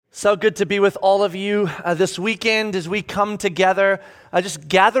So good to be with all of you this weekend as we come together, just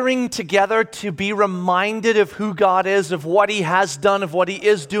gathering together to be reminded of who God is, of what He has done, of what He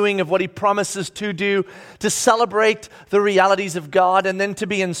is doing, of what He promises to do, to celebrate the realities of God, and then to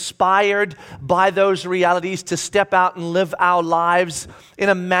be inspired by those realities to step out and live our lives in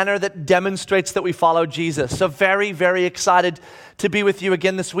a manner that demonstrates that we follow Jesus. So very, very excited to be with you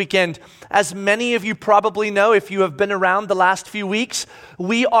again this weekend. As many of you probably know, if you have been around the last few weeks,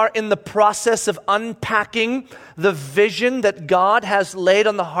 we are in the process of unpacking the vision that God has laid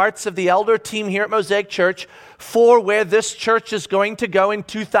on the hearts of the elder team here at Mosaic Church for where this church is going to go in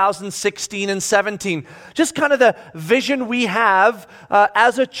 2016 and 17. Just kind of the vision we have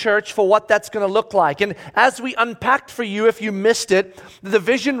as a church for what that's going to look like. And as we unpacked for you, if you missed it, the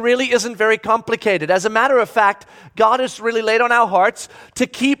vision really isn't very complicated. As a matter of fact, God has really laid on our hearts to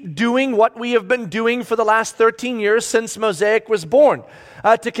keep doing what we have been doing for the last 13 years since Mosaic was born.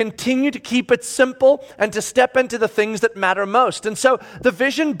 To continue to keep it simple and to step into the things that matter most. And so the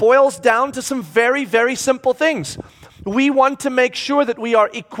vision boils down to some very, very simple things. We want to make sure that we are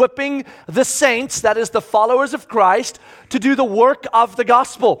equipping the saints, that is the followers of Christ, to do the work of the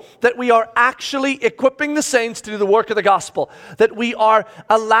gospel. That we are actually equipping the saints to do the work of the gospel. That we are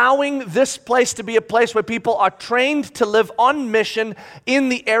allowing this place to be a place where people are trained to live on mission in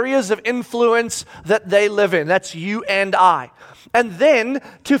the areas of influence that they live in. That's you and I. And then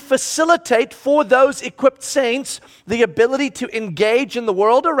to facilitate for those equipped saints the ability to engage in the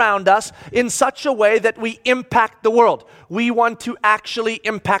world around us in such a way that we impact the world. We want to actually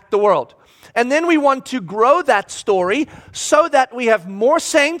impact the world. And then we want to grow that story so that we have more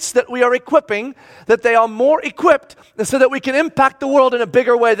saints that we are equipping, that they are more equipped, so that we can impact the world in a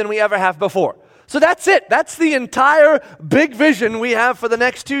bigger way than we ever have before. So that's it. That's the entire big vision we have for the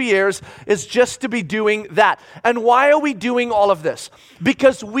next 2 years, is just to be doing that. And why are we doing all of this?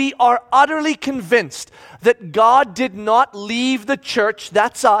 Because we are utterly convinced that God did not leave the church,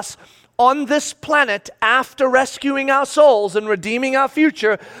 that's us, on this planet after rescuing our souls and redeeming our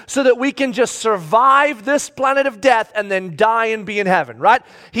future so that we can just survive this planet of death and then die and be in heaven, right?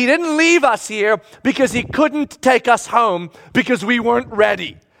 He didn't leave us here because He couldn't take us home because we weren't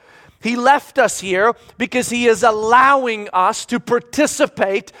ready. He left us here because He is allowing us to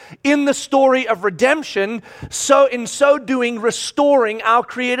participate in the story of redemption, so in so doing, restoring our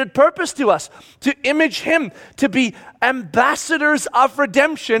created purpose to us, to image Him, to be ambassadors of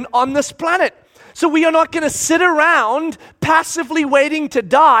redemption on this planet. So we are not going to sit around passively waiting to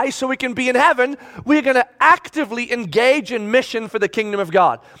die so we can be in heaven. We're going to actively engage in mission for the kingdom of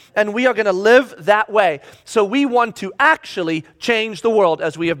God. And we are going to live that way. So we want to actually change the world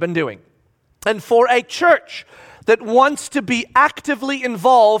as we have been doing. And for a church that wants to be actively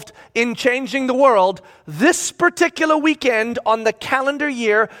involved in changing the world, this particular weekend on the calendar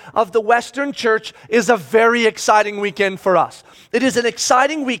year of the Western Church is a very exciting weekend for us. It is an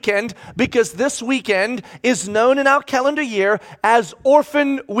exciting weekend because this weekend is known in our calendar year as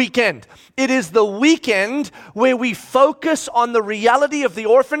Orphan Weekend. It is the weekend where we focus on the reality of the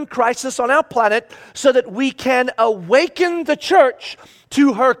orphan crisis on our planet so that we can awaken the church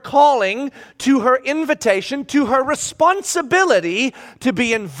to her calling, to her invitation, to her responsibility to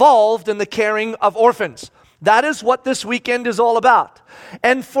be involved in the caring of orphans. That is what this weekend is all about.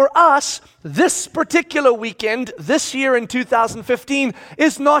 And for us, this particular weekend, this year in 2015,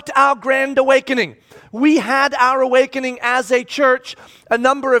 is not our grand awakening. We had our awakening as a church a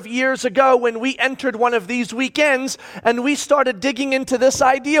number of years ago when we entered one of these weekends and we started digging into this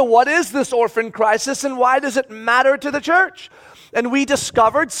idea. What is this orphan crisis and why does it matter to the church? And we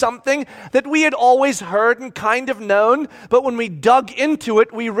discovered something that we had always heard and kind of known, but when we dug into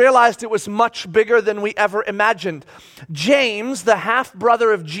it, we realized it was much bigger than we ever imagined. James, the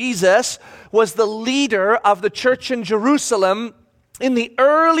half-brother of Jesus, was the leader of the church in Jerusalem in the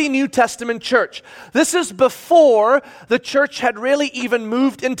early New Testament church. This is before the church had really even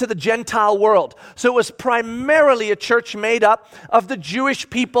moved into the Gentile world. So it was primarily a church made up of the Jewish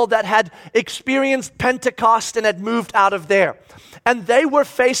people that had experienced Pentecost and had moved out of there. And they were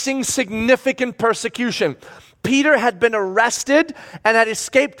facing significant persecution. Peter had been arrested and had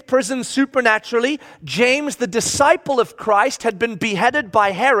escaped prison supernaturally. James, the disciple of Christ, had been beheaded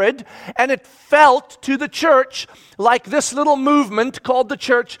by Herod, and it felt to the church like this little movement called the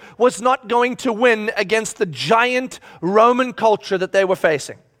church was not going to win against the giant Roman culture that they were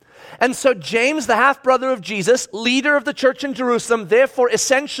facing. And so James, the half-brother of Jesus, leader of the church in Jerusalem, therefore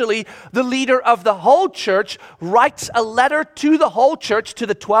essentially the leader of the whole church, writes a letter to the whole church, to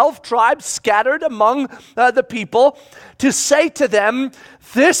the 12 tribes scattered among the people, to say to them,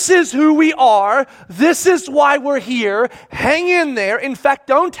 this is who we are, this is why we're here, hang in there. In fact,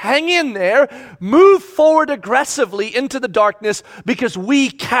 don't hang in there, move forward aggressively into the darkness because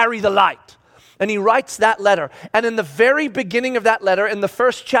we carry the light. And he writes that letter. And in the very beginning of that letter, in the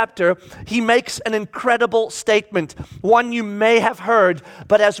first chapter, he makes an incredible statement. One you may have heard,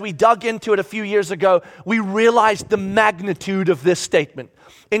 but as we dug into it a few years ago, we realized the magnitude of this statement.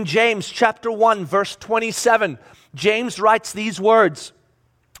 In James chapter 1, verse 27, James writes these words,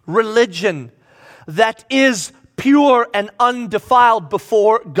 religion that is pure and undefiled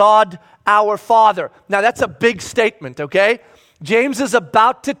before God our Father. Now that's a big statement, okay? James is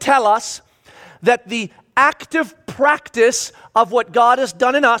about to tell us that the active practice of what God has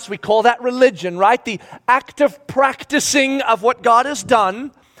done in us, we call that religion, right? The active practicing of what God has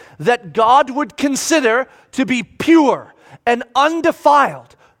done, that God would consider to be pure and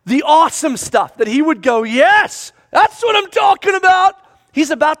undefiled. The awesome stuff that he would go, yes, that's what I'm talking about. He's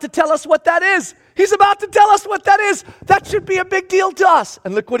about to tell us what that is. He's about to tell us what that is. That should be a big deal to us.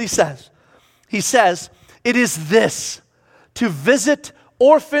 And look what he says. He says, it is this, to visit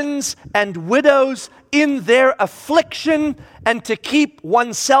orphans and widows in their affliction and to keep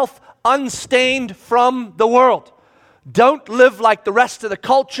oneself unstained from the world. Don't live like the rest of the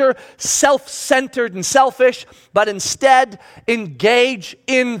culture, self-centered and selfish, but instead engage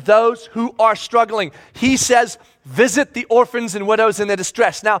in those who are struggling. He says, visit the orphans and widows in their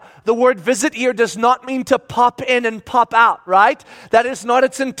distress. Now, the word visit here does not mean to pop in and pop out, right? That is not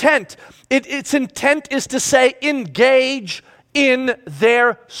its intent. Its intent is to say engage in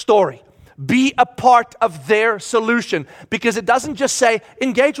their story. Be a part of their solution. Because it doesn't just say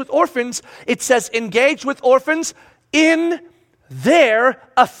engage with orphans, it says engage with orphans in their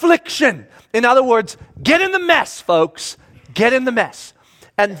affliction. In other words, get in the mess, folks. Get in the mess.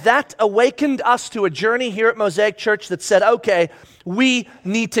 And that awakened us to a journey here at Mosaic Church that said, okay, we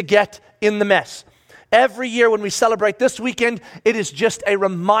need to get in the mess. Every year when we celebrate this weekend, it is just a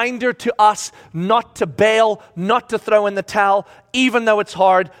reminder to us not to bail, not to throw in the towel, even though it's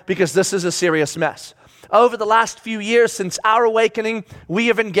hard, because this is a serious mess. Over the last few years since our awakening, we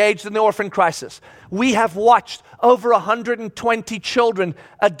have engaged in the orphan crisis. We have watched over 120 children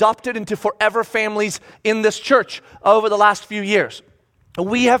adopted into forever families in this church over the last few years.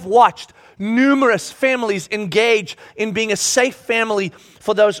 We have watched numerous families engage in being a safe family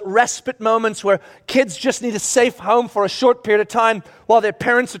for those respite moments where kids just need a safe home for a short period of time while their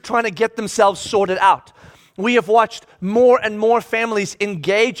parents are trying to get themselves sorted out. We have watched more and more families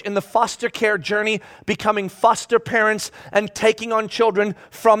engage in the foster care journey, becoming foster parents and taking on children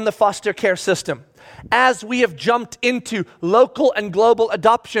from the foster care system. As we have jumped into local and global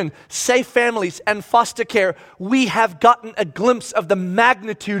adoption, safe families, and foster care, we have gotten a glimpse of the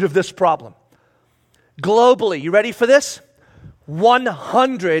magnitude of this problem. Globally, you ready for this?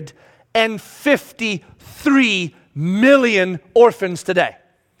 153 million orphans today.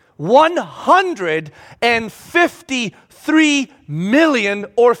 153 million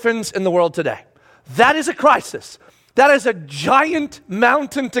orphans in the world today. That is a crisis. That is a giant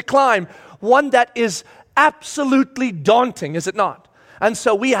mountain to climb. One that is absolutely daunting, is it not? And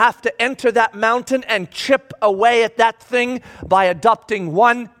so we have to enter that mountain and chip away at that thing by adopting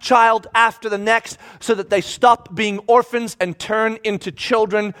one child after the next so that they stop being orphans and turn into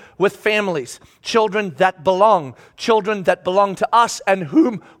children with families. Children that belong to us and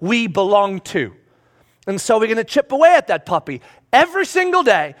whom we belong to. And so we're going to chip away at that puppy every single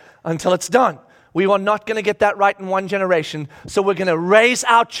day until it's done. We are not going to get that right in one generation, so we're going to raise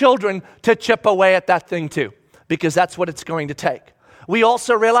our children to chip away at that thing too, because that's what it's going to take. We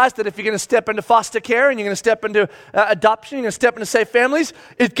also realize that if you're going to step into foster care and you're going to step into adoption, you're going to step into safe families,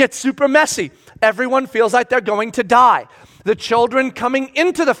 it gets super messy. Everyone feels like they're going to die. The children coming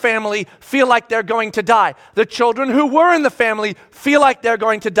into the family feel like they're going to die. The children who were in the family feel like they're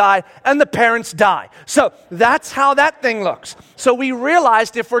going to die, and the parents die. So that's how that thing looks. So we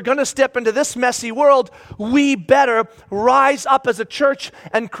realized if we're going to step into this messy world, we better rise up as a church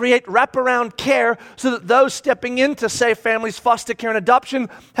and create wraparound care so that those stepping into safe families, foster care, and adoption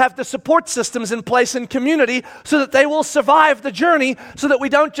have the support systems in place in community so that they will survive the journey, so that we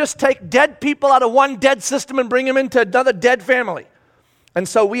don't just take dead people out of one dead system and bring them into another dead family. And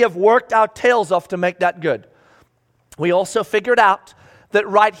so we have worked our tails off to make that good. We also figured out that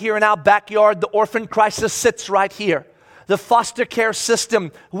right here in our backyard, the orphan crisis sits right here. The foster care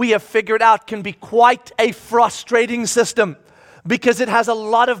system, we have figured out, can be quite a frustrating system. because it has a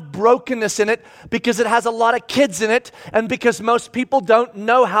lot of brokenness in it, because it has a lot of kids in it, and because most people don't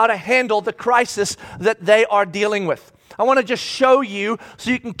know how to handle the crisis that they are dealing with. I want to just show you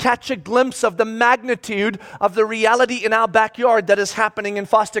so you can catch a glimpse of the magnitude of the reality in our backyard that is happening in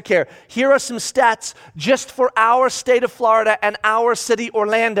foster care. Here are some stats just for our state of Florida and our city,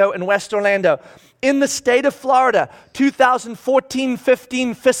 Orlando, and West Orlando. In the state of Florida,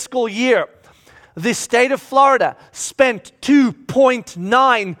 2014-15 fiscal year, the state of Florida spent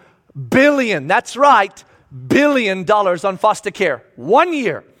 $2.9 billion, that's right, $billion on foster care. 1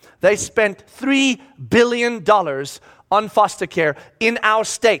 year, they spent $3 billion on foster care in our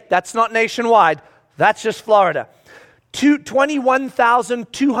state. That's not nationwide, that's just Florida.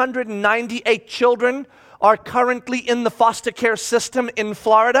 21,298 children are currently in the foster care system in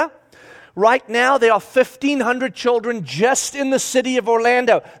Florida. Right now, there are 1,500 children just in the city of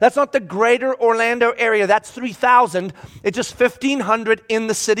Orlando. That's not the greater Orlando area. That's 3,000. It's just 1,500 in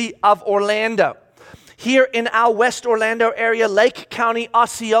the city of Orlando. Here in our West Orlando area, Lake County,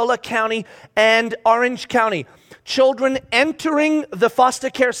 Osceola County, and Orange County, children entering the foster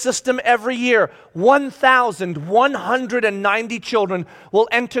care system every year, 1,190 children will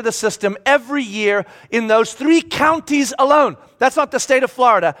enter the system every year in those 3 counties alone. That's not the state of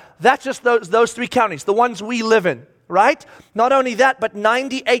Florida. That's just those 3 counties, the ones we live in, right? Not only that, but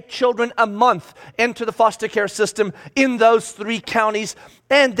 98 children a month enter the foster care system in those 3 counties.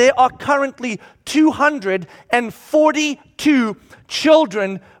 And there are currently 242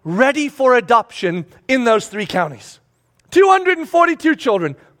 children ready for adoption in those 3 counties. 242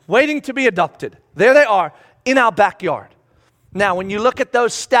 children waiting to be adopted. There they are in our backyard. Now, when you look at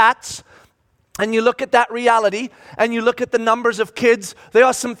those stats, and you look at that reality, and you look at the numbers of kids, there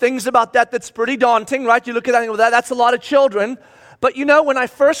are some things about that that's pretty daunting, right? You look at that and go, that's a lot of children. But you know, when I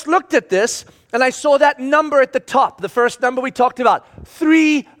first looked at this, and I saw that number at the top, the first number we talked about,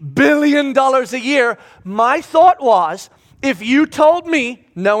 $3 billion a year, my thought was, if you told me,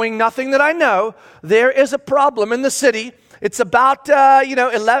 knowing nothing that I know, there is a problem in the city, it's about,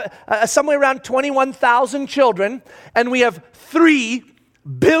 somewhere around 21,000 children, and we have $3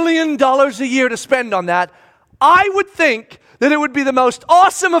 billion a year to spend on that, I would think that it would be the most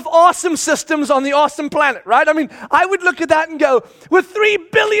awesome of awesome systems on the awesome planet, right? I mean, I would look at that and go, with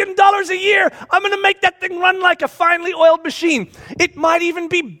 $3 billion a year, I'm going to make that thing run like a finely oiled machine. It might even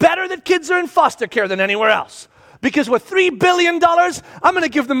be better that kids are in foster care than anywhere else. Because with $3 billion, I'm going to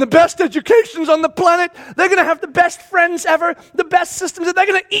give them the best educations on the planet. They're going to have the best friends ever, the best systems, and they're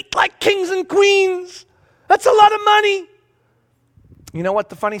going to eat like kings and queens. That's a lot of money. You know what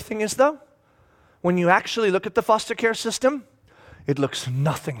the funny thing is, though? When you actually look at the foster care system, it looks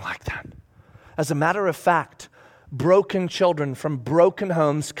nothing like that. As a matter of fact, broken children from broken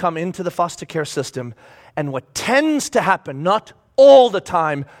homes come into the foster care system, and what tends to happen, not all the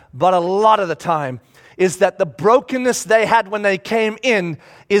time, but a lot of the time, is that the brokenness they had when they came in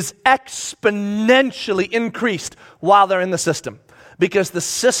is exponentially increased while they're in the system. Because the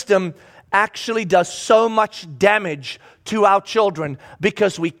system actually does so much damage to our children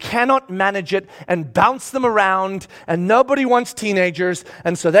because we cannot manage it and bounce them around, and nobody wants teenagers,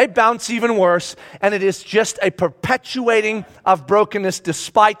 and so they bounce even worse, and it is just a perpetuating of brokenness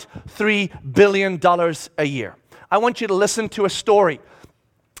despite $3 billion a year. I want you to listen to a story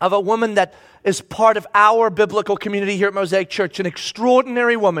of a woman that is part of our biblical community here at Mosaic Church, an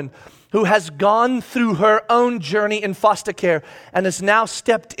extraordinary woman who has gone through her own journey in foster care and has now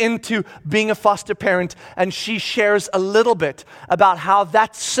stepped into being a foster parent, and she shares a little bit about how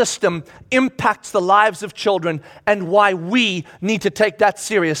that system impacts the lives of children and why we need to take that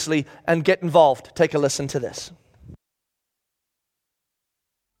seriously and get involved. Take a listen to this.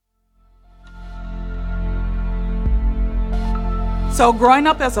 So growing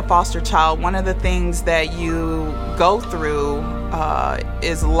up as a foster child, one of the things that you go through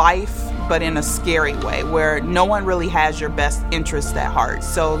is life, but in a scary way, where no one really has your best interest at heart.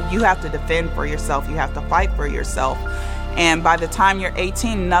 So you have to defend for yourself. You have to fight for yourself. And by the time you're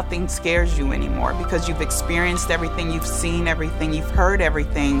 18, nothing scares you anymore because you've experienced everything, you've seen everything, you've heard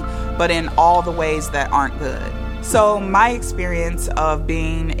everything, but in all the ways that aren't good. So my experience of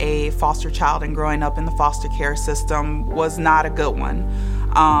being a foster child and growing up in the foster care system was not a good one.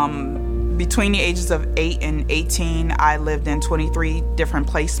 Between the ages of 8 and 18, I lived in 23 different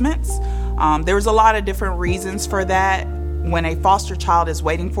placements. There was a lot of different reasons for that. When a foster child is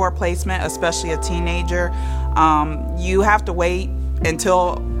waiting for a placement, especially a teenager, you have to wait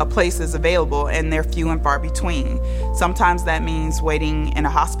until a place is available, and they're few and far between. Sometimes that means waiting in a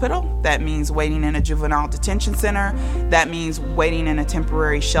hospital, that means waiting in a juvenile detention center, that means waiting in a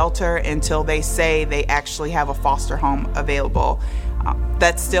temporary shelter until they say they actually have a foster home available.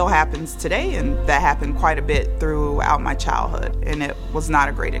 That still happens today, and that happened quite a bit throughout my childhood, and it was not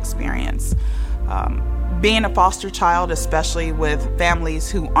a great experience. Being a foster child, especially with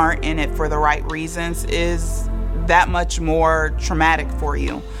families who aren't in it for the right reasons, is that much more traumatic for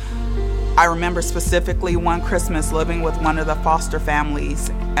you. I remember specifically one Christmas living with one of the foster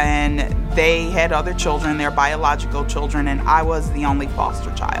families, and they had other children, their biological children, and I was the only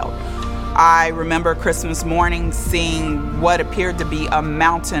foster child. I remember Christmas morning seeing what appeared to be a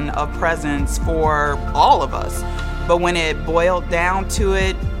mountain of presents for all of us. But when it boiled down to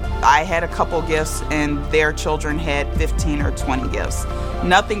it, I had a couple gifts and their children had 15 or 20 gifts.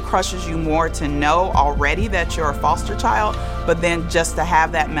 Nothing crushes you more to know already that you're a foster child, but then just to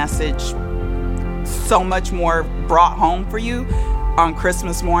have that message so much more brought home for you on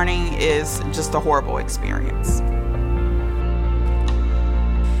Christmas morning is just a horrible experience.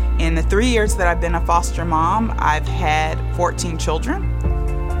 In the 3 years that I've been a foster mom, I've had 14 children,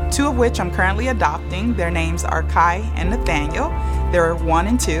 2 of which I'm currently adopting. Their names are Kai and Nathaniel. They're 1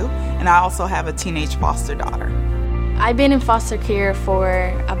 and 2, and I also have a teenage foster daughter. I've been in foster care for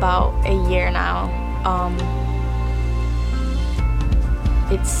about a year now.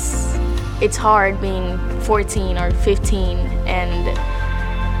 It's hard being 14 or 15 and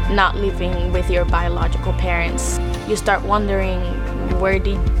not living with your biological parents. You start wondering, where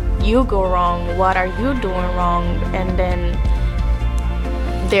did you go wrong? What are you doing wrong? And then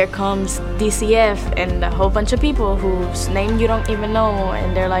there comes DCF and a whole bunch of people whose name you don't even know,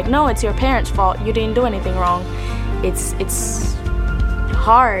 and they're like, no, it's your parents' fault. You didn't do anything wrong. It's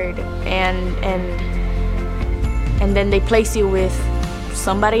hard, and then they place you with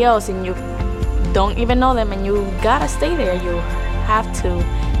somebody else, and you don't even know them, and you gotta stay there. You have to.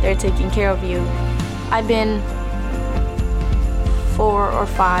 They're taking care of you. I've been 4 or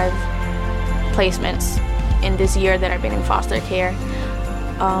 5 placements in this year that I've been in foster care.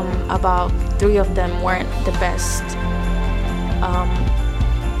 About 3 of them weren't the best.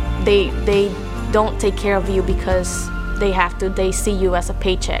 They don't take care of you because they have to. They see you as a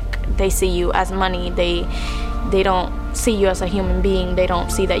paycheck. They see you as money. They don't see you as a human being. They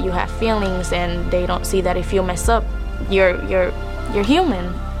don't see that you have feelings, and they don't see that if you mess up, you're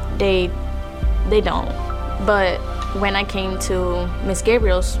human. They don't. But when I came to Miss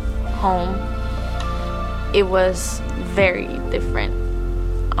Gabriel's home, it was very different.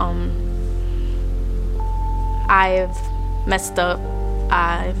 I've messed up.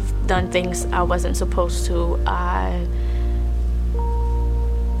 I've done things I wasn't supposed to. I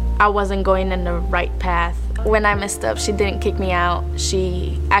wasn't going in the right path. When I messed up, she didn't kick me out.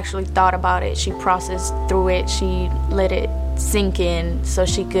 She actually thought about it. She processed through it. She let it sink in so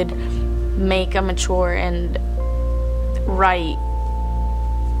she could make a mature and right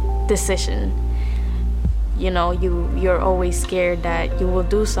decision. You know, you're always scared that you will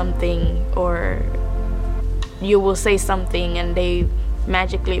do something or you will say something and they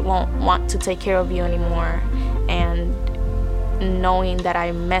magically won't want to take care of you anymore. And knowing that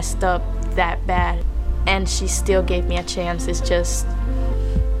I messed up that bad and she still gave me a chance,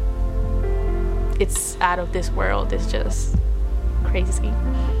 it's out of this world. It's just crazy.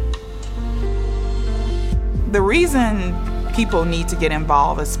 The reason people need to get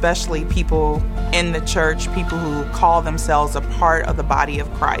involved, especially people in the church, people who call themselves a part of the body of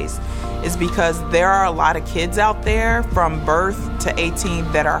Christ, is because there are a lot of kids out there from birth to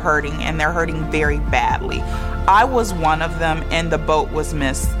 18 that are hurting, and they're hurting very badly. I was one of them, and the boat was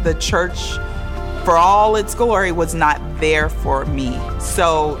missed. The church, for all its glory, was not there for me.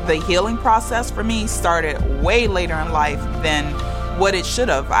 So the healing process for me started way later in life than what it should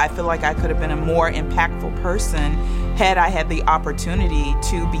have. I feel like I could have been a more impactful person had I had the opportunity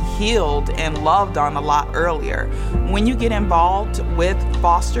to be healed and loved on a lot earlier. When you get involved with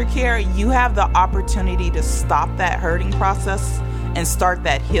foster care, you have the opportunity to stop that hurting process and start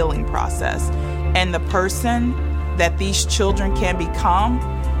that healing process. And the person that these children can become,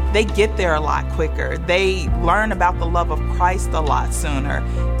 they get there a lot quicker. They learn about the love of Christ a lot sooner.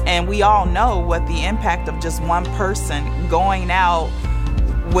 And we all know what the impact of just one person going out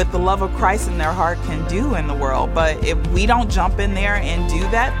with the love of Christ in their heart can do in the world. But if we don't jump in there and do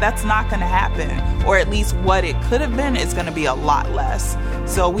that, that's not going to happen. Or at least what it could have been is going to be a lot less.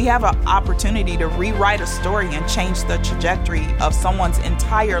 So we have an opportunity to rewrite a story and change the trajectory of someone's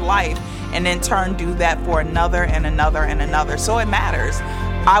entire life, and in turn do that for another and another and another. So it matters.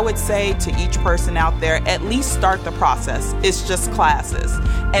 I would say to each person out there, at least start the process. It's just classes.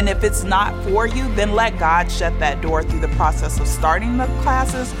 And if it's not for you, then let God shut that door through the process of starting the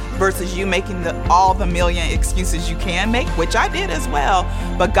classes versus you making all the million excuses you can make, which I did as well.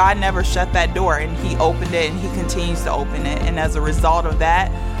 But God never shut that door, and He opened it, and He continues to open it. And as a result of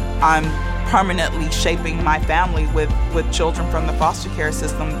that, I'm permanently shaping my family with children from the foster care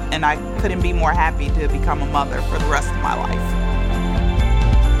system, and I couldn't be more happy to become a mother for the rest of my life.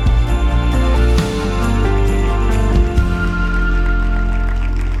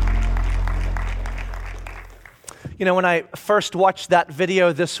 You know, when I first watched that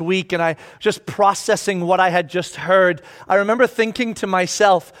video this week and I just processing what I had just heard, I remember thinking to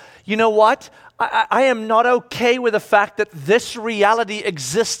myself, you know what? I am not okay with the fact that this reality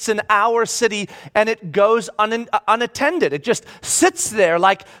exists in our city and it goes unattended. It just sits there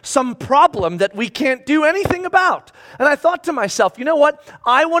like some problem that we can't do anything about. And I thought to myself, you know what?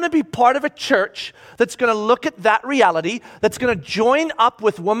 I want to be part of a church that's going to look at that reality, that's going to join up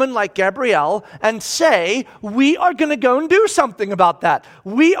with women like Gabrielle and say, we are going to go and do something about that.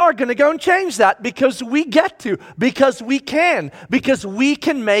 We are going to go and change that because we get to, because we can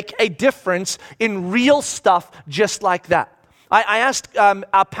make a difference in real stuff just like that. I asked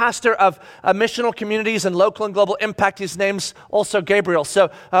our pastor of missional communities and local and global impact, his name's also Gabriel.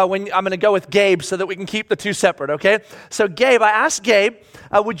 So I'm going to go with Gabe so that we can keep the two separate, okay? So Gabe, I asked Gabe,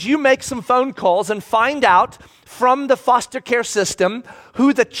 would you make some phone calls and find out from the foster care system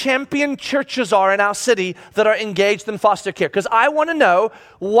who the champion churches are in our city that are engaged in foster care? Because I want to know,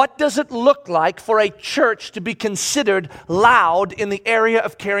 what does it look like for a church to be considered loud in the area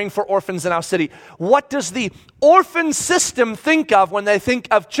of caring for orphans in our city? What does the orphan system think of when they think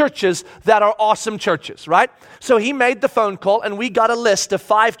of churches that are awesome churches, right? So he made the phone call and we got a list of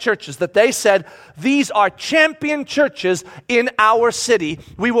 5 churches that they said, these are champion churches in our city.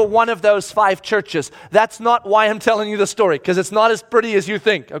 We were one of those 5 churches. That's not why I'm telling you the story, because it's not as pretty as you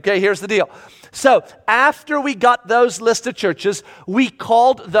think. Okay, here's the deal. So after we got those list of churches, we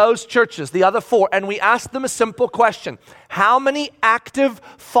called those churches, the other 4, and we asked them a simple question. How many active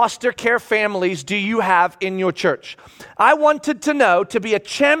foster care families do you have in your church? I wanted to know, to be a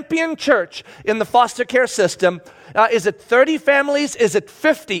champion church in the foster care system, is it 30 families? Is it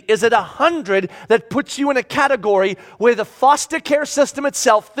 50? Is it 100 that puts you in a category where the foster care system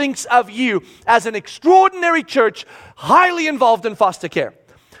itself thinks of you as an extraordinary church, highly involved in foster care?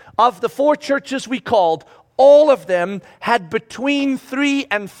 Of the 4 churches we called, all of them had between 3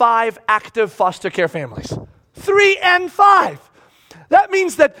 and 5 active foster care families. 3 and 5. That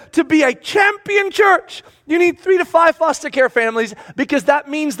means that to be a champion church, you need 3 to 5 foster care families, because that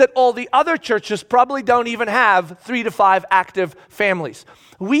means that all the other churches probably don't even have 3 to 5 active families.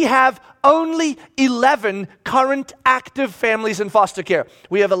 We have only 11 current active families in foster care.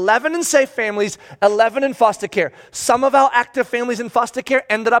 We have 11 in safe families, 11 in foster care. Some of our active families in foster care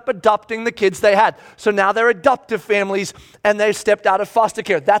ended up adopting the kids they had. So now they're adoptive families and they've stepped out of foster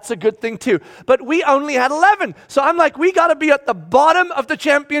care. That's a good thing too. But we only had 11. So I'm like, we got to be at the bottom of the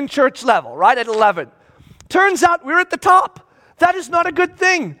champion church level, right? At 11. Turns out we're at the top. That is not a good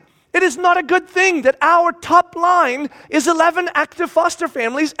thing. It is not a good thing that our top line is 11 active foster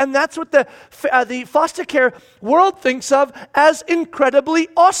families, and that's what the foster care world thinks of as incredibly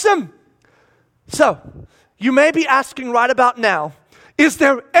awesome. So, you may be asking right about now, is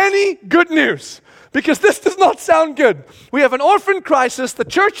there any good news? Because this does not sound good. We have an orphan crisis, the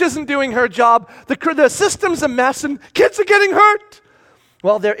church isn't doing her job, the system's a mess, and kids are getting hurt.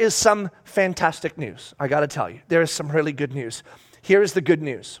 Well, there is some fantastic news. I got to tell you, there is some really good news. Here is the good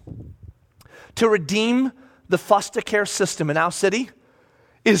news. To redeem the foster care system in our city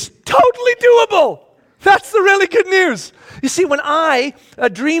is totally doable. That's the really good news. You see, when I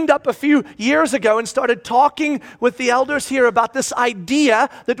dreamed up a few years ago and started talking with the elders here about this idea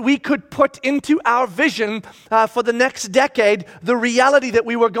that we could put into our vision for the next decade, the reality that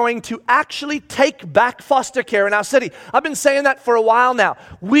we were going to actually take back foster care in our city. I've been saying that for a while now.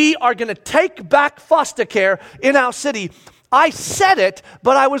 We are going to take back foster care in our city. I said it,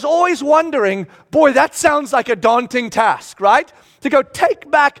 but I was always wondering, boy, that sounds like a daunting task, right? To go take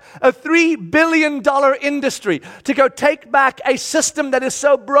back a $3 billion industry, to go take back a system that is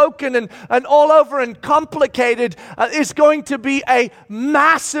so broken and all over and complicated is going to be a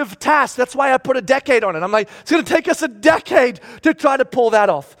massive task. That's why I put a decade on it. I'm like, it's going to take us a decade to try to pull that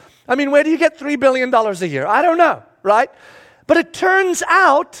off. I mean, where do you get $3 billion a year? I don't know, right? But it turns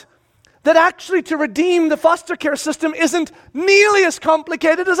out that actually to redeem the foster care system isn't nearly as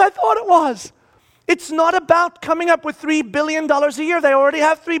complicated as I thought it was. It's not about coming up with $3 billion a year. They already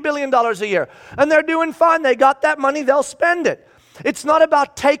have $3 billion a year. And they're doing fine. They got that money. They'll spend it. It's not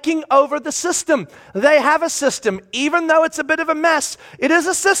about taking over the system. They have a system. Even though it's a bit of a mess, it is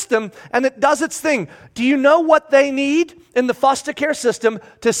a system and it does its thing. Do you know what they need in the foster care system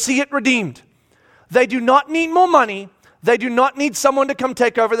to see it redeemed? They do not need more money. They do not need someone to come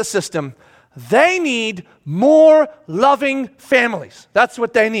take over the system. They need more loving families. That's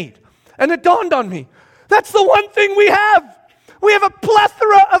what they need. And it dawned on me, that's the one thing we have. We have a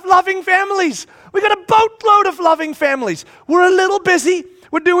plethora of loving families. We got a boatload of loving families. We're a little busy.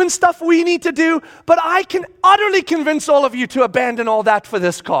 We're doing stuff we need to do, but I can utterly convince all of you to abandon all that for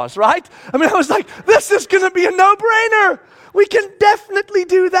this cause, right? I mean, I was like, this is going to be a no-brainer. We can definitely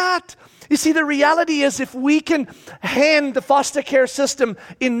do that. You see, the reality is if we can hand the foster care system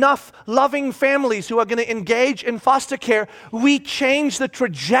enough loving families who are going to engage in foster care, we change the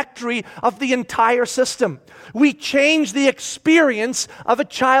trajectory of the entire system. We change the experience of a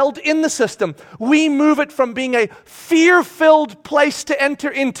child in the system. We move it from being a fear-filled place to enter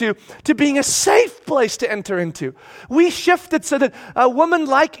into to being a safe place to enter into. We shift it so that a woman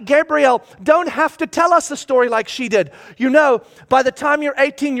like Gabrielle don't have to tell us a story like she did. You know, by the time you're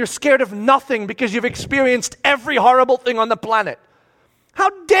 18, you're scared of nothing because you've experienced every horrible thing on the planet. How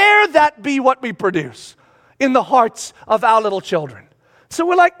dare that be what we produce in the hearts of our little children? So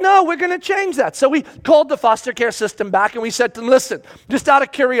we're like, no, we're going to change that. So we called the foster care system back and we said to them, listen, just out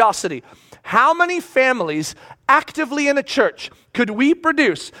of curiosity, how many families actively in a church could we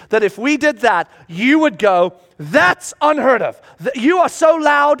produce that if we did that, you would go, that's unheard of. You are so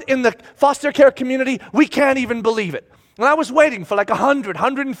loud in the foster care community, we can't even believe it. And I was waiting for like 100,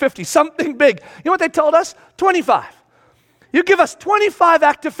 150, something big. You know what they told us? 25. You give us 25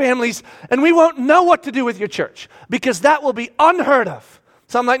 active families and we won't know what to do with your church because that will be unheard of.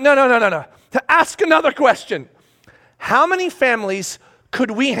 So I'm like, no. To ask another question. How many families could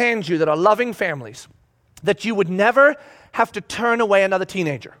we hand you that are loving families that you would never have to turn away another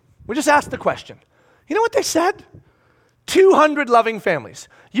teenager? We just asked the question. You know what they said? 200 loving families.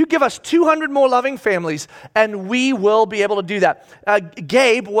 You give us 200 more loving families and we will be able to do that.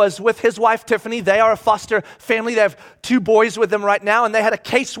 Gabe was with his wife Tiffany. They are a foster family. They have 2 boys with them right now and they had a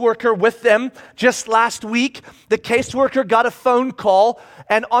caseworker with them just last week. The caseworker got a phone call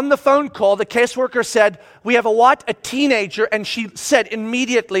and on the phone call the caseworker said, we have a teenager, and she said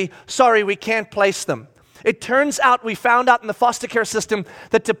immediately, sorry, we can't place them. It turns out, we found out in the foster care system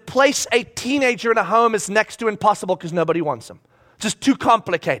that to place a teenager in a home is next to impossible because nobody wants them. Just too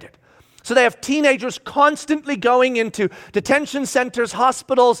complicated. So they have teenagers constantly going into detention centers,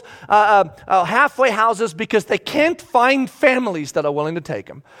 hospitals, halfway houses because they can't find families that are willing to take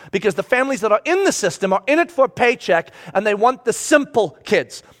them. Because the families that are in the system are in it for a paycheck and they want the simple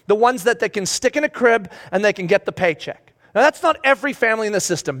kids, the ones that they can stick in a crib and they can get the paycheck. Now, that's not every family in the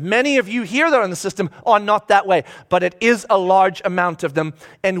system. Many of you here that are in the system are not that way, but it is a large amount of them,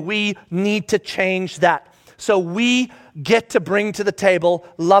 and we need to change that. So we get to bring to the table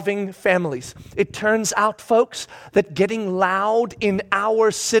loving families. It turns out, folks, that getting loud in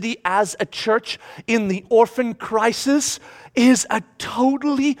our city as a church in the orphan crisis is a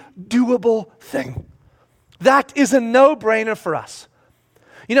totally doable thing. That is a no-brainer for us.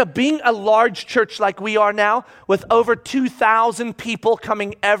 You know, being a large church like we are now, with over 2,000 people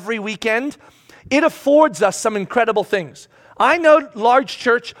coming every weekend, it affords us some incredible things. I know large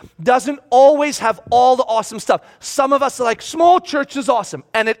church doesn't always have all the awesome stuff. Some of us are like, small church is awesome,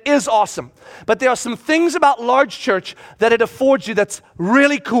 and it is awesome. But there are some things about large church that it affords you that's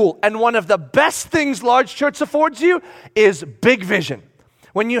really cool. And one of the best things large church affords you is big vision.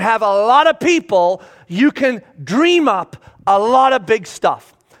 When you have a lot of people, you can dream up a lot of big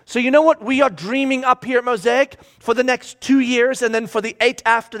stuff. So you know what we are dreaming up here at Mosaic for the next 2 years and then for the 8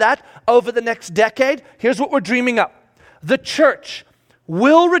 after that, over the next decade? Here's what we're dreaming up. The church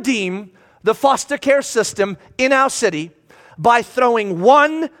will redeem the foster care system in our city by throwing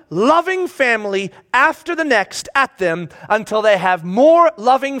one loving family after the next at them until they have more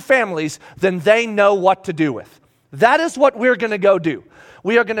loving families than they know what to do with. That is what we're going to go do.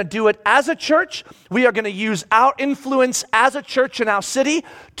 We are going to do it as a church. We are going to use our influence as a church in our city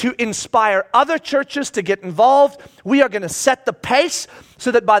to inspire other churches to get involved. We are going to set the pace so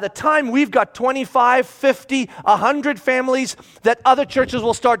that by the time we've got 25, 50, 100 families, that other churches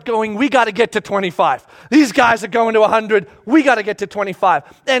will start going, we got to get to 25. These guys are going to 100. We got to get to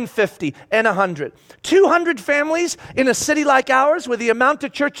 25 and 50 and 100. 200 families in a city like ours with the amount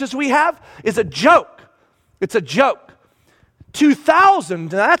of churches we have is a joke. It's a joke. 2,000,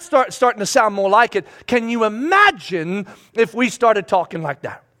 that's starting to sound more like it. Can you imagine if we started talking like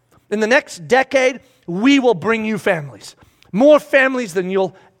that? In the next decade, we will bring you families. More families than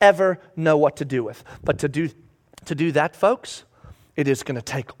you'll ever know what to do with. But to do that, folks, it is going to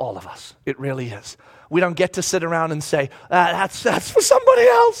take all of us. It really is. We don't get to sit around and say, that's for somebody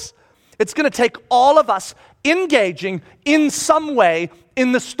else. It's going to take all of us engaging in some way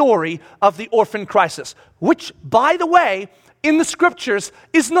in the story of the orphan crisis, which, by the way, in the scriptures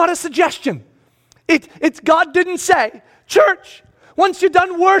is not a suggestion. God didn't say, church, once you're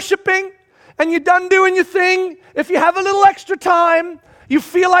done worshiping and you're done doing your thing, if you have a little extra time, you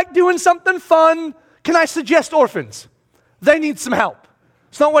feel like doing something fun, can I suggest orphans? They need some help.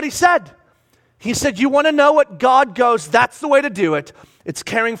 It's not what he said. He said, you want to know what God goes, that's the way to do it. It's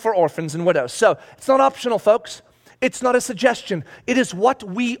caring for orphans and widows. So it's not optional, folks. It's not a suggestion. It is what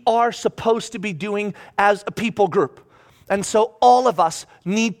we are supposed to be doing as a people group. And so all of us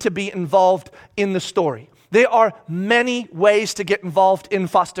need to be involved in the story. There are many ways to get involved in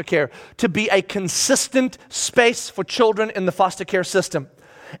foster care, to be a consistent space for children in the foster care system.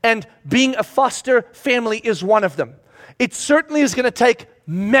 And being a foster family is one of them. It certainly is going to take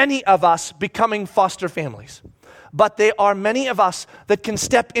many of us becoming foster families. But there are many of us that can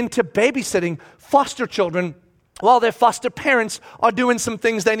step into babysitting foster children while their foster parents are doing some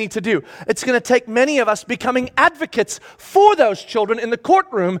things they need to do. It's going to take many of us becoming advocates for those children in the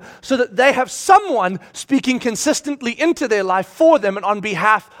courtroom so that they have someone speaking consistently into their life for them and on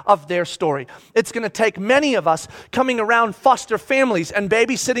behalf of their story. It's going to take many of us coming around foster families and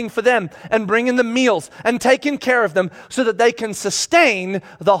babysitting for them and bringing them meals and taking care of them so that they can sustain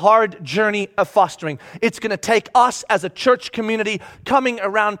the hard journey of fostering. It's going to take us as a church community coming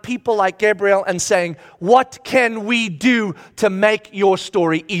around people like Gabriel and saying, what can we do to make your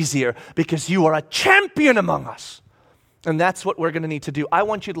story easier? Because you are a champion among us. And that's what we're going to need to do. I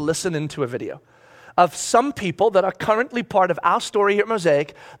want you to listen into a video of some people that are currently part of our story here at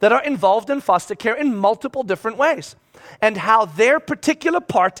Mosaic that are involved in foster care in multiple different ways, and how their particular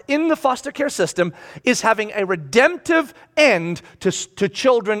part in the foster care system is having a redemptive end to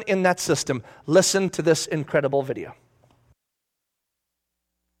children in that system. Listen to this incredible video.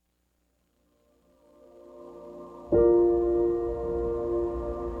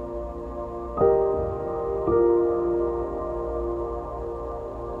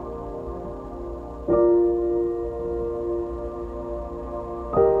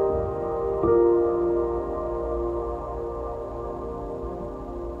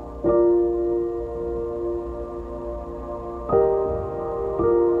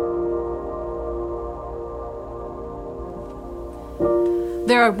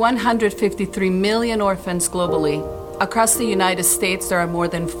 There are 153 million orphans globally. Across the United States, there are more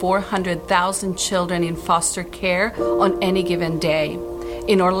than 400,000 children in foster care on any given day.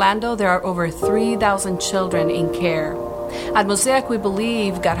 In Orlando, there are over 3,000 children in care. At Mosaic, we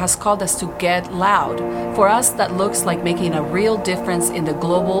believe God has called us to get loud. For us, that looks like making a real difference in the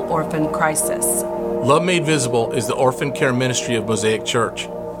global orphan crisis. Love Made Visible is the orphan care ministry of Mosaic Church.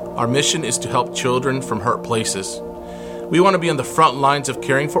 Our mission is to help children from hurt places. We want to be on the front lines of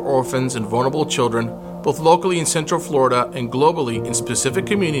caring for orphans and vulnerable children, both locally in Central Florida and globally in specific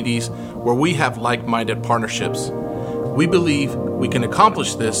communities where we have like-minded partnerships. We believe we can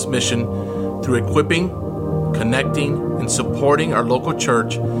accomplish this mission through equipping, connecting, and supporting our local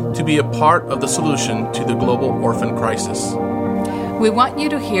church to be a part of the solution to the global orphan crisis. We want you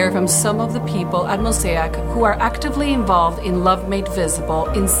to hear from some of the people at Mosaic who are actively involved in Love Made Visible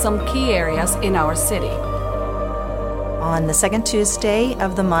in some key areas in our city. On the second Tuesday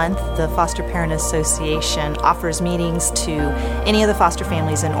of the month, the Foster Parent Association offers meetings to any of the foster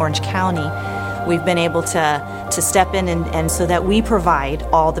families in Orange County. We've been able to step in and so that we provide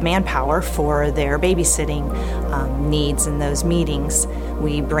all the manpower for their babysitting needs in those meetings.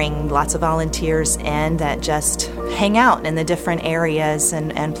 We bring lots of volunteers in that just hang out in the different areas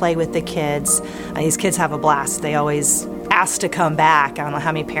and play with the kids. These kids have a blast. They always ask to come back. I don't know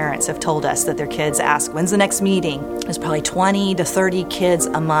how many parents have told us that their kids ask, when's the next meeting? There's probably 20 to 30 kids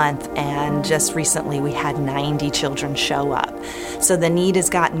a month, and just recently we had 90 children show up. So the need has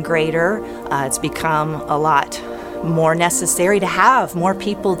gotten greater. It's become a lot more necessary to have more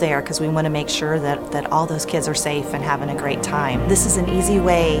people there because we want to make sure that all those kids are safe and having a great time. This is an easy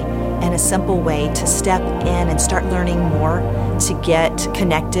way and a simple way to step in and start learning more, to get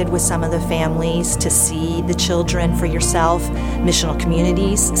connected with some of the families, to see the children for yourself. Missional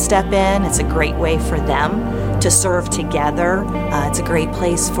communities step in. It's a great way for them to serve together. It's a great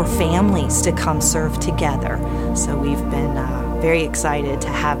place for families to come serve together. So we've been very excited to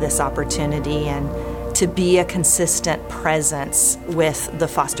have this opportunity and to be a consistent presence with the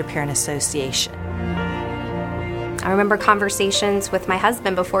Foster Parent Association. I remember conversations with my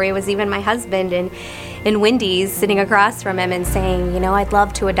husband before he was even my husband, and in Wendy's, sitting across from him and saying, I'd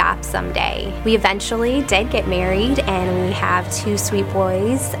love to adopt someday. We eventually did get married, and we have 2 sweet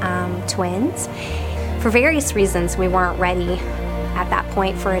boys, twins. For various reasons, we weren't ready at that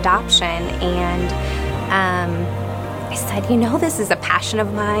point for adoption, and I said, this is a passion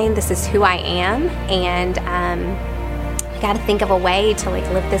of mine, this is who I am, and we got to think of a way to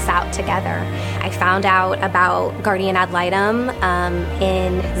live this out together. I found out about Guardian Ad Litem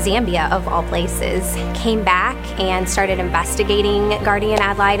in Zambia, of all places. Came back and started investigating Guardian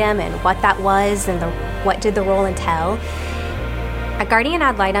Ad Litem and what that was and what did the role entail. A Guardian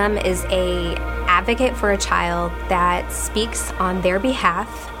Ad Litem is a advocate for a child that speaks on their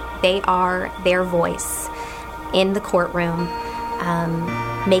behalf. They are their voice in the courtroom,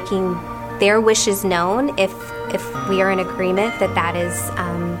 making their wishes known if we are in agreement that is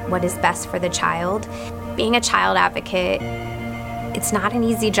what is best for the child. Being a child advocate, it's not an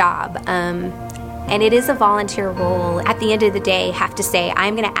easy job, and it is a volunteer role. At the end of the day, have to say,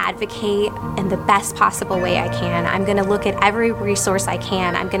 I'm going to advocate in the best possible way I can. I'm going to look at every resource I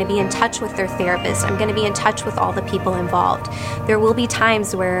can. I'm going to be in touch with their therapist. I'm going to be in touch with all the people involved. There will be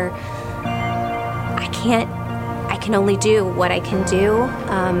times where I can only do what I can do,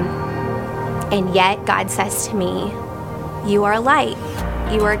 and yet God says to me, you are a light.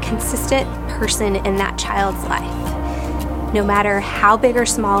 You are a consistent person in that child's life. No matter how big or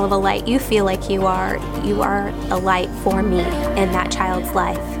small of a light you feel like you are a light for me in that child's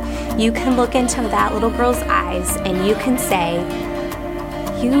life. You can look into that little girl's eyes and you can say,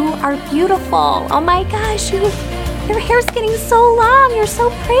 you are beautiful. Oh my gosh, your hair's getting so long. You're so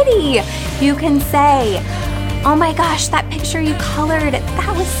pretty. You can say, oh my gosh, that picture you colored,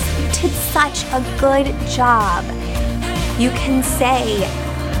 you did such a good job. You can say,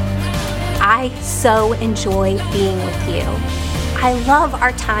 I so enjoy being with you. I love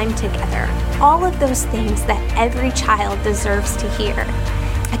our time together. All of those things that every child deserves to hear.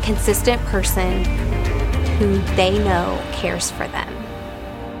 A consistent person who they know cares for them.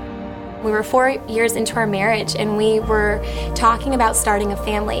 We were 4 years into our marriage, and we were talking about starting a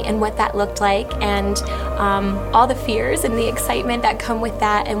family and what that looked like, and all the fears and the excitement that come with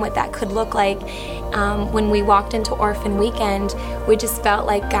that and what that could look like. When we walked into Orphan Weekend, we just felt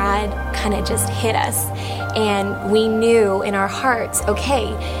like God kind of just hit us, and we knew in our hearts,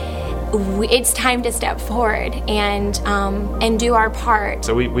 okay, it's time to step forward and do our part.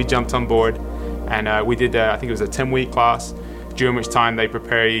 So we jumped on board, and we did, I think it was a 10-week class, during which time they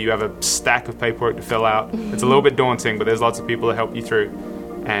prepare you. You have a stack of paperwork to fill out. It's a little bit daunting, but there's lots of people to help you through.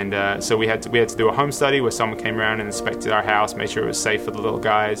 And so we had to do a home study where someone came around and inspected our house, made sure it was safe for the little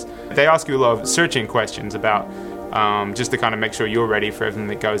guys. They ask you a lot of searching questions about just to kind of make sure you're ready for everything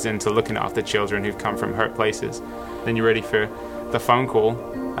that goes into looking after children who've come from hurt places. Then you're ready for the phone call,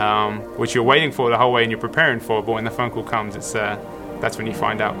 which you're waiting for the whole way and you're preparing for, but when the phone call comes, that's when you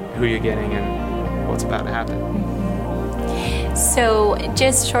find out who you're getting and what's about to happen. So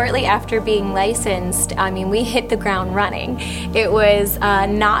just shortly after being licensed, we hit the ground running. It was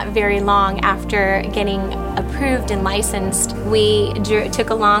not very long after getting approved and licensed. We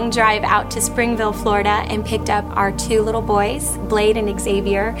took a long drive out to Springville, Florida, and picked up our 2 little boys, Blade and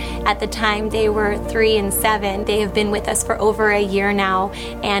Xavier. At the time, they were 3 and 7. They have been with us for over a year now,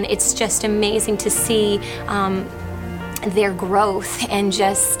 and it's just amazing to see their growth and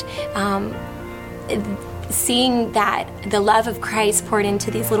just seeing that the love of Christ poured into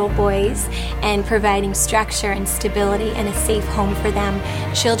these little boys and providing structure and stability and a safe home for them.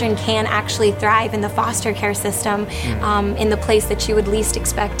 Children can actually thrive in the foster care system in the place that you would least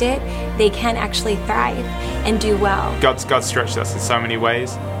expect it. They can actually thrive and do well. God's stretched us in so many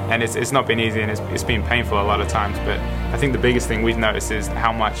ways, and it's not been easy, and it's been painful a lot of times, but I think the biggest thing we've noticed is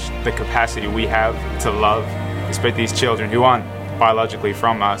how much the capacity we have to love, especially these children who aren't biologically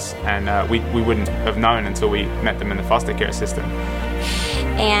from us, and we wouldn't have known until we met them in the foster care system.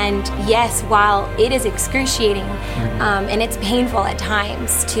 And yes, while it is excruciating and it's painful at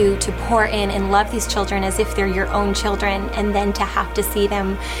times to pour in and love these children as if they're your own children, and then to have to see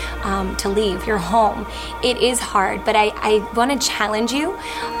them to leave your home, it is hard. But I want to challenge you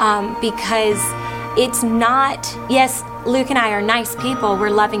because it's not, yes, Luke and I are nice people,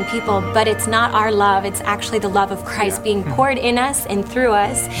 we're loving people, but it's not our love, it's actually the love of Christ being poured in us and through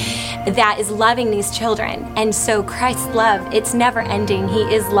us that is loving these children. And so Christ's love, it's never ending, He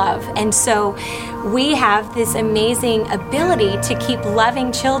is love. And so we have this amazing ability to keep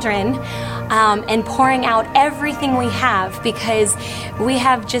loving children and pouring out everything we have, because we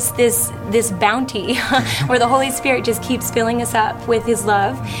have just this bounty where the Holy Spirit just keeps filling us up with His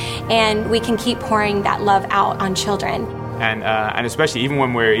love, and we can keep pouring that love out on children. And especially even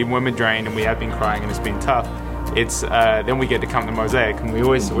when we're drained and we have been crying and it's been tough, it's then we get to come to Mosaic, and we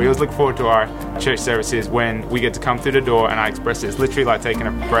always look forward to our church services when we get to come through the door, and I express it, it's literally like taking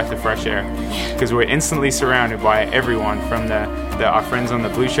a breath of fresh air, because we're instantly surrounded by everyone from our friends on the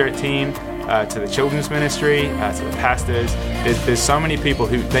blue shirt team to the children's ministry, to the pastors. There's so many people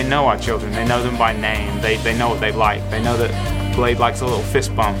who they know our children, they know them by name, they know what they like, they know that Blade likes a little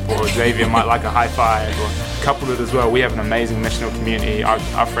fist bump, or Xavier might like a high five, or coupled it as well. We have an amazing missional community.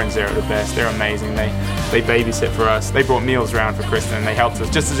 Our friends there are the best. They're amazing. They babysit for us. They brought meals around for Kristen, and they helped us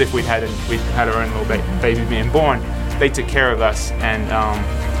just as if we'd had our own little baby being born. They took care of us,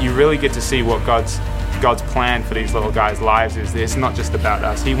 and you really get to see what God's plan for these little guys' lives is. It's not just about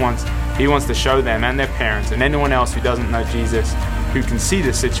us. He wants to show them and their parents and anyone else who doesn't know Jesus, who can see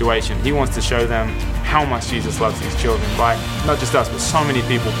this situation. He wants to show them how much Jesus loves these children by not just us, but so many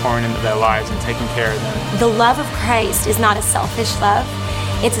people pouring into their lives and taking care of them. The love of Christ is not a selfish love.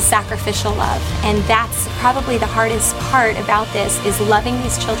 It's a sacrificial love. And that's probably the hardest part about this, is loving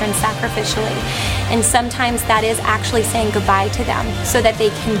these children sacrificially. And sometimes that is actually saying goodbye to them so that they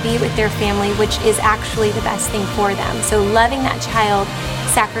can be with their family, which is actually the best thing for them. So loving that child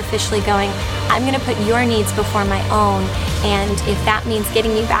sacrificially, going, I'm going to put your needs before my own, and if that means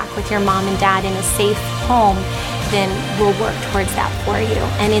getting you back with your mom and dad in a safe home, then we'll work towards that for you,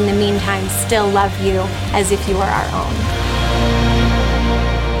 and in the meantime still love you as if you were our own.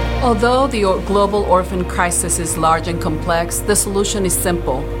 Although the global orphan crisis is large and complex, the solution is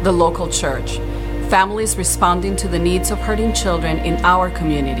simple: the local church. Families responding to the needs of hurting children in our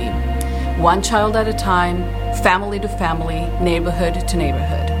community. One child at a time, family to family, neighborhood to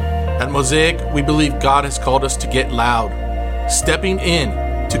neighborhood. At Mosaic, we believe God has called us to get loud. Stepping in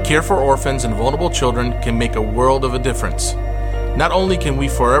to care for orphans and vulnerable children can make a world of a difference. Not only can we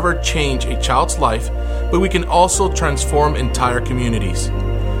forever change a child's life, but we can also transform entire communities.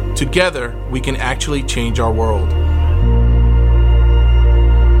 Together, we can actually change our world.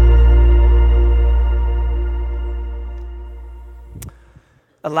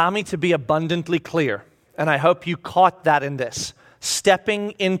 Allow me to be abundantly clear, and I hope you caught that in this.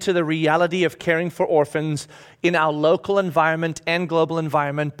 Stepping into the reality of caring for orphans in our local environment and global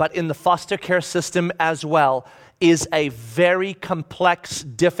environment, but in the foster care system as well, is a very complex,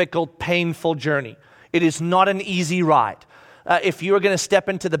 difficult, painful journey. It is not an easy ride. If you are going to step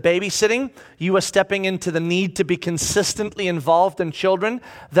into the babysitting, you are stepping into the need to be consistently involved in children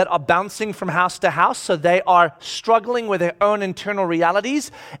that are bouncing from house to house, so they are struggling with their own internal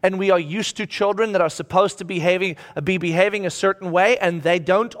realities, and we are used to children that are supposed to be behaving a certain way, and they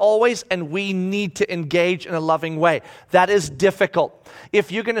don't always, and we need to engage in a loving way. That is difficult.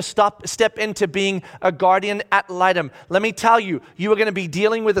 If you're going to step into being a guardian ad litem, let me tell you, you are going to be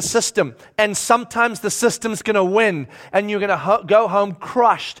dealing with a system, and sometimes the system's going to win, and you're going to go home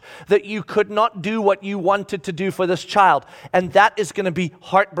crushed that you could not do what you wanted to do for this child, and that is going to be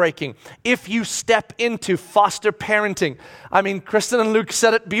heartbreaking. If you step into foster parenting, I mean, Kristen and Luke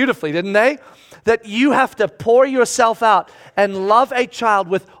said it beautifully, didn't they? That you have to pour yourself out and love a child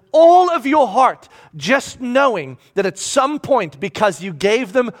with all of your heart, just knowing that at some point, because you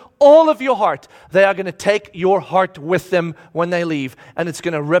gave them all of your heart, they are going to take your heart with them when they leave, and it's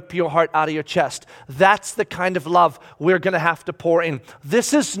going to rip your heart out of your chest. That's the kind of love we're going to have to pour in.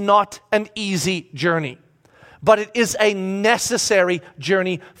 This is not an easy journey, but it is a necessary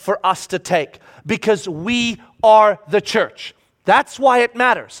journey for us to take, because we are the church. That's why it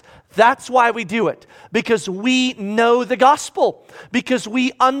matters. That's why we do it, because we know the gospel, because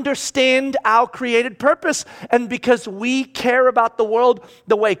we understand our created purpose, and because we care about the world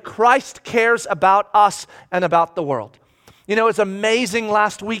the way Christ cares about us and about the world. You know, it's amazing.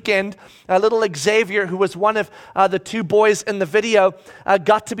 Last weekend, little Xavier, who was one of the two boys in the video,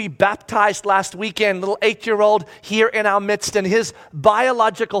 got to be baptized last weekend. Little 8-year-old here in our midst, and his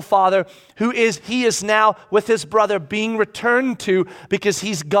biological father, he is now with his brother being returned to because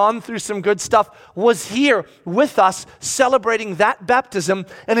he's gone through some good stuff, was here with us celebrating that baptism.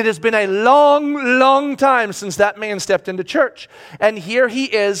 And it has been a long, long time since that man stepped into church. And here he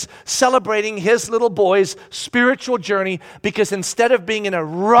is celebrating his little boy's spiritual journey, because instead of being in a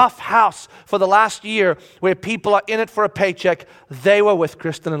rough house for the last year where people are in it for a paycheck, they were with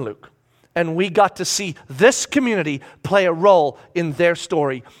Kristen and Luke. And we got to see this community play a role in their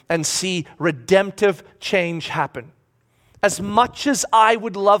story and see redemptive change happen. As much as I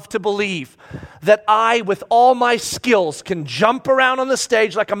would love to believe that I, with all my skills, can jump around on the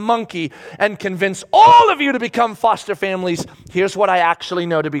stage like a monkey and convince all of you to become foster families, here's what I actually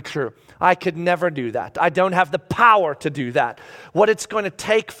know to be true. I could never do that. I don't have the power to do that. What it's going to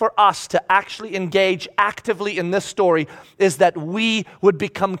take for us to actually engage actively in this story is that we would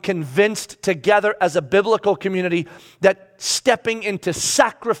become convinced together as a biblical community that stepping into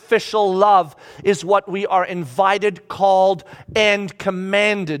sacrificial love is what we are invited, called, and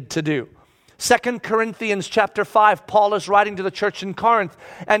commanded to do. 2 Corinthians chapter 5, Paul is writing to the church in Corinth,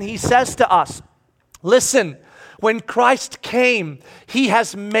 and he says to us, listen, when Christ came, he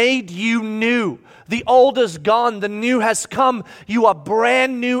has made you new. The old is gone, the new has come. You are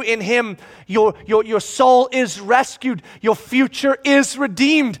brand new in him. Your soul is rescued. Your future is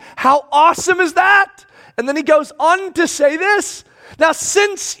redeemed. How awesome is that? And then he goes on to say this. Now,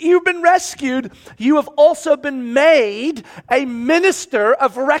 since you've been rescued, you have also been made a minister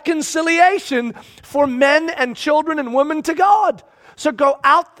of reconciliation for men and children and women to God. So go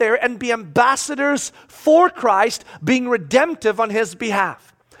out there and be ambassadors for Christ, being redemptive on his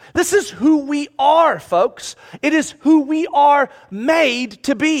behalf. This is who we are, folks. It is who we are made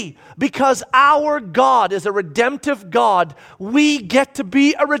to be. Because our God is a redemptive God, we get to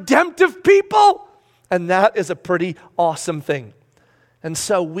be a redemptive people. And that is a pretty awesome thing. And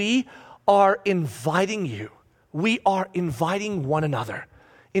so we are inviting you, we are inviting one another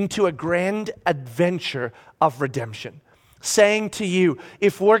into a grand adventure of redemption. Saying to you,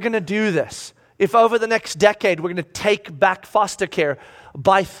 if we're going to do this, if over the next decade we're going to take back foster care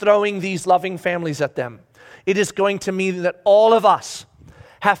by throwing these loving families at them, it is going to mean that all of us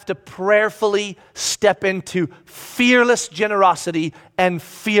have to prayerfully step into fearless generosity and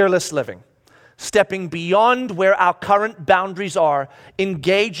fearless living. Stepping beyond where our current boundaries are,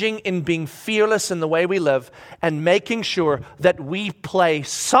 engaging in being fearless in the way we live, and making sure that we play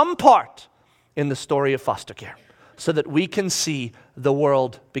some part in the story of foster care, so that we can see the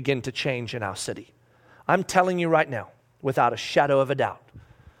world begin to change in our city. I'm telling you right now, without a shadow of a doubt,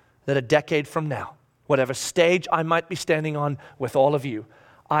 that a decade from now, whatever stage I might be standing on with all of you,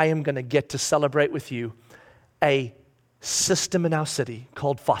 I am going to get to celebrate with you a system in our city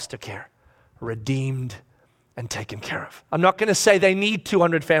called foster care, redeemed and taken care of. I'm not going to say they need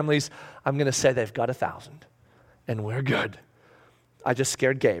 200 families. I'm going to say they've got 1,000, and we're good. I just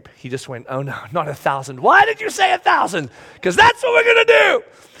scared Gabe. He just went, oh no, not 1,000. Why did you say 1,000? Because that's what we're going to do.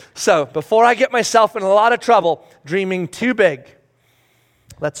 So before I get myself in a lot of trouble dreaming too big,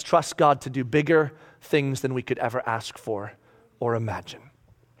 let's trust God to do bigger things than we could ever ask for or imagine.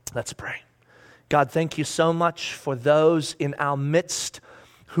 Let's pray. God, thank you so much for those in our midst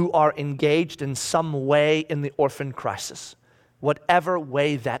who are engaged in some way in the orphan crisis, whatever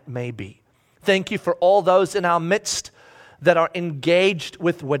way that may be. Thank you for all those in our midst that are engaged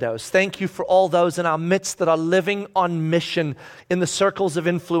with widows. Thank you for all those in our midst that are living on mission in the circles of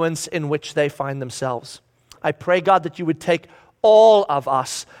influence in which they find themselves. I pray, God, that you would take all of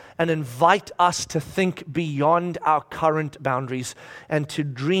us and invite us to think beyond our current boundaries and to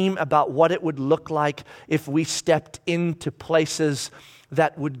dream about what it would look like if we stepped into places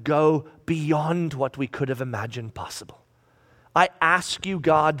that would go beyond what we could have imagined possible. I ask you,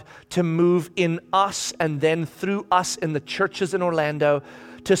 God, to move in us and then through us in the churches in Orlando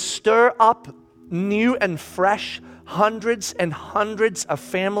to stir up new and fresh hundreds and hundreds of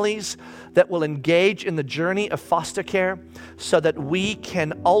families that will engage in the journey of foster care so that we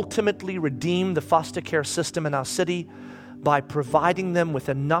can ultimately redeem the foster care system in our city by providing them with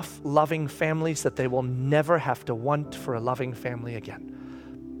enough loving families that they will never have to want for a loving family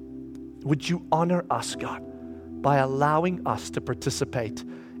again. Would you honor us, God, by allowing us to participate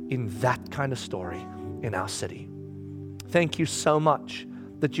in that kind of story in our city? Thank you so much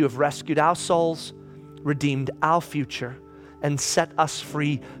that you have rescued our souls, redeemed our future, and set us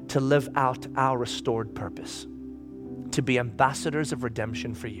free to live out our restored purpose, to be ambassadors of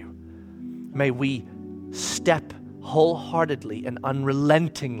redemption for you. May we step wholeheartedly and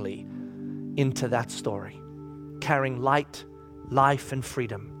unrelentingly into that story, carrying light, life, and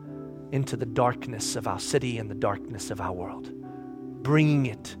freedom into the darkness of our city and the darkness of our world, bringing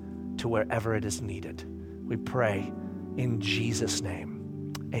it to wherever it is needed. We pray in Jesus'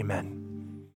 name. Amen.